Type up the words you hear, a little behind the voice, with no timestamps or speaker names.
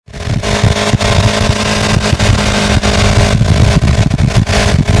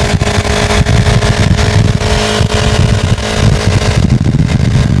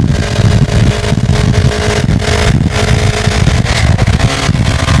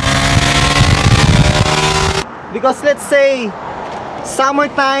Because let's say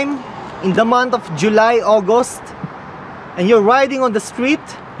summertime in the month of July, August, and you're riding on the street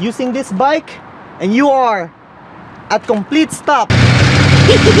using this bike and you are at complete stop.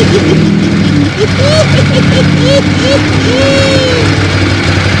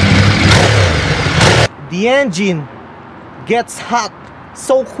 The engine gets hot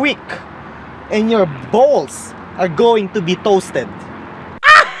so quick and your balls are going to be toasted.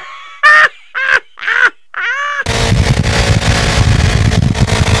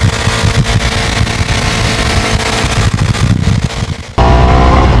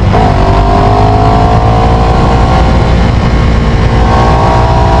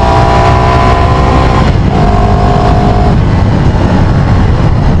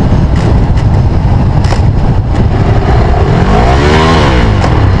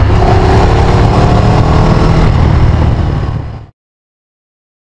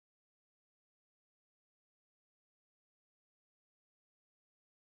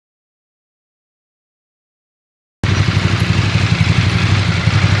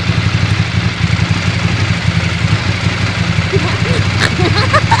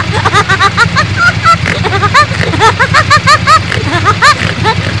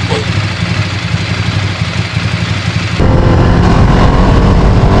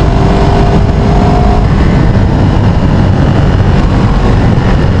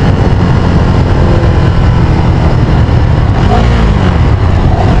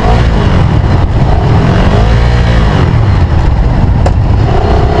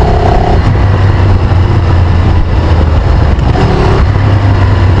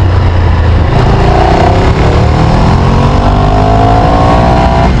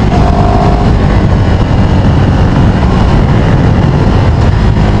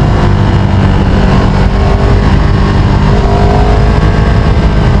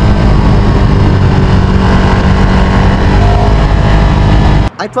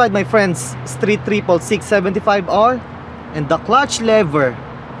 I tried my friend's Street Triple 675R, and the clutch lever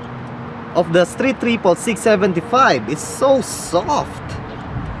of the Street Triple 675 is so soft,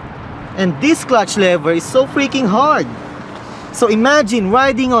 and this clutch lever is so freaking hard. So imagine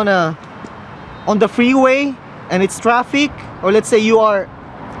riding on the freeway and it's traffic, or let's say you are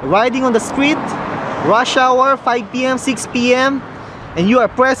riding on the street, rush hour, 5 p.m., 6 p.m, and you are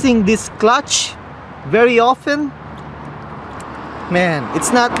pressing this clutch very often. Man,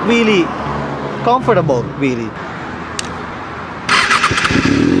 it's not really comfortable, really.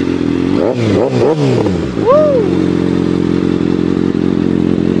 Whoa!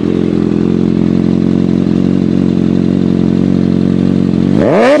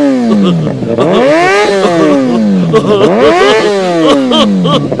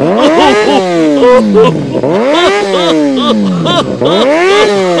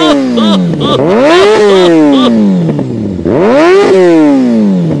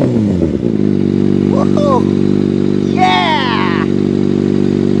 Yeah!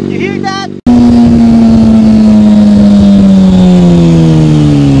 You hear that?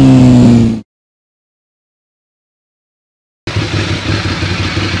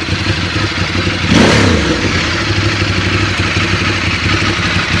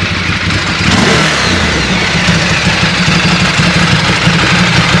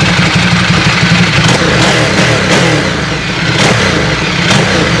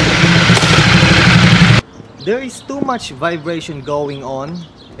 There is too much vibration going on,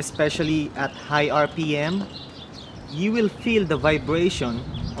 especially at high RPM. You will feel the vibration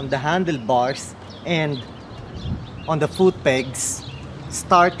on the handlebars and on the foot pegs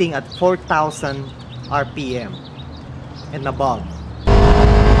starting at 4,000 RPM and above.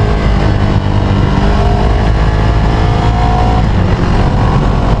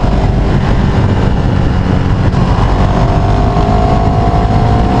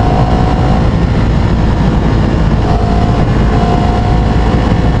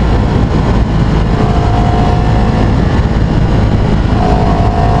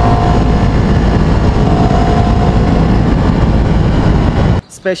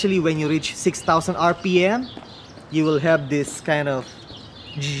 Especially when you reach 6,000 RPM, you will have this kind of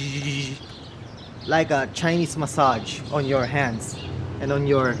like a Chinese massage on your hands and on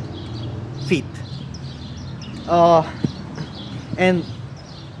your feet. And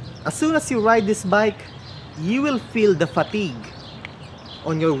as soon as you ride this bike, you will feel the fatigue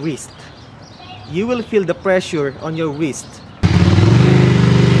on your wrist. You will feel the pressure on your wrist.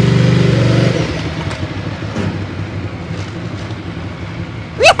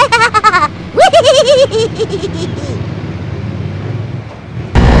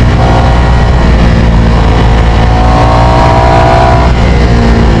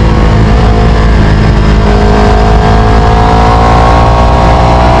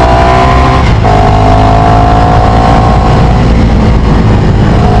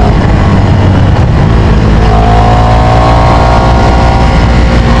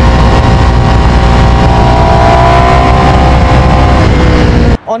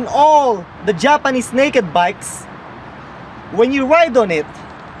 the Japanese naked bikes, when you ride on it,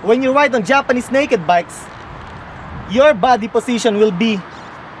 when you ride on Japanese naked bikes, your body position will be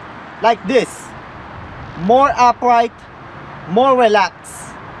like this, more upright, more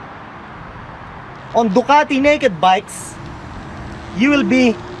relaxed. On Ducati naked bikes, you will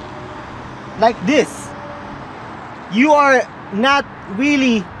be like this. You are not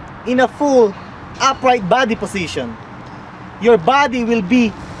really in a full upright body position. Your body will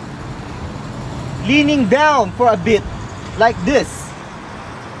be leaning down for a bit like this,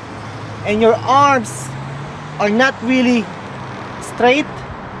 and your arms are not really straight.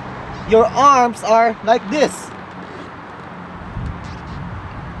 Your arms are like this.